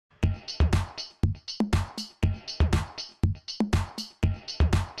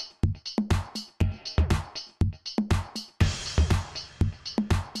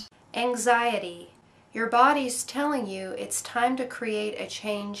Anxiety. Your body's telling you it's time to create a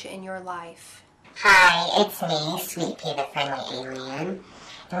change in your life. Hi, it's me, Sweet Pea the Friendly Alien.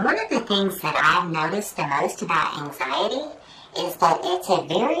 And one of the things that I've noticed the most about anxiety is that it's a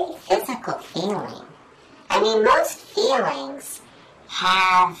very physical feeling. I mean, most feelings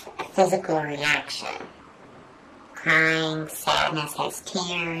have a physical reaction. Crying, sadness has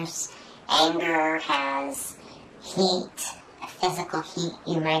tears, anger has heat, a physical heat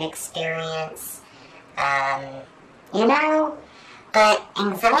you might experience. But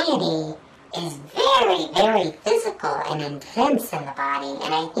anxiety is very, very physical and intense in the body,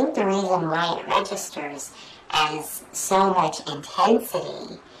 and I think the reason why it registers as so much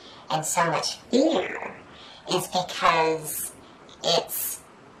intensity and so much fear is because it's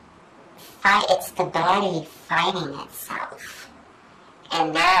the body fighting itself,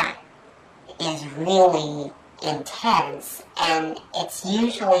 and that is really intense, and it's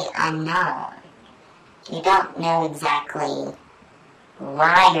usually unknown. You don't know exactly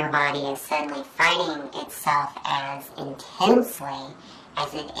why your body is suddenly fighting itself as intensely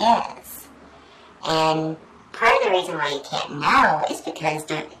as it is. And part of the reason why you can't know is because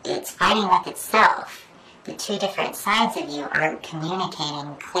it's fighting with itself. The two different sides of you aren't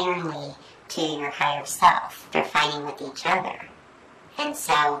communicating clearly to your higher self. They're fighting with each other. And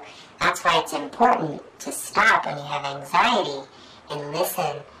so that's why it's important to stop when you have anxiety and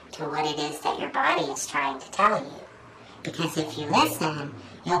listen to what it is that your body is trying to tell you. Because if you listen,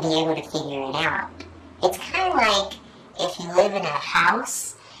 you'll be able to figure it out. It's kind of like if you live in a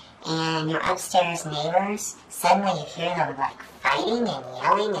house and your upstairs neighbors, suddenly you hear them like fighting and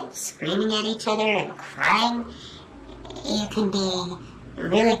yelling and screaming at each other and crying. You can be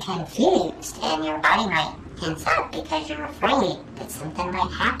really confused and your body might tense up because you're afraid that something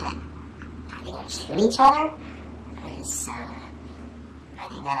might happen. Are they going to shoot each other? Are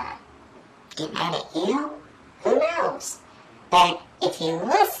they going to get mad at you? Who knows? But if you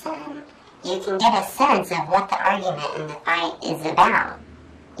listen, you can get a sense of what the argument in the fight is about.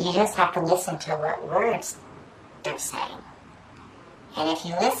 You just have to listen to what words they're saying. And if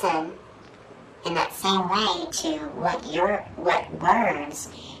you listen in that same way to what words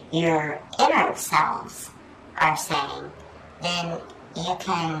your inner selves are saying, then you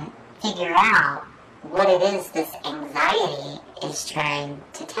can figure out what it is this anxiety is trying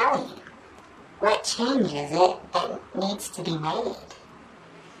to tell you. What change is it that needs to be made?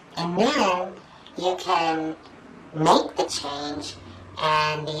 And then you can make the change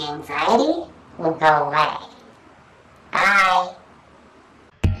and the anxiety will go away. Bye.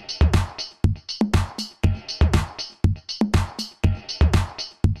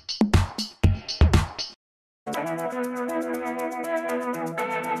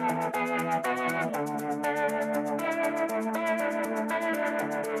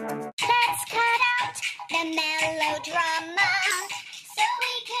 Let's cut out the melodrama so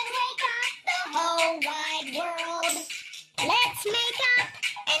we can wake up the whole wide world. Let's make up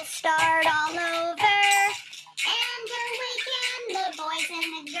and start all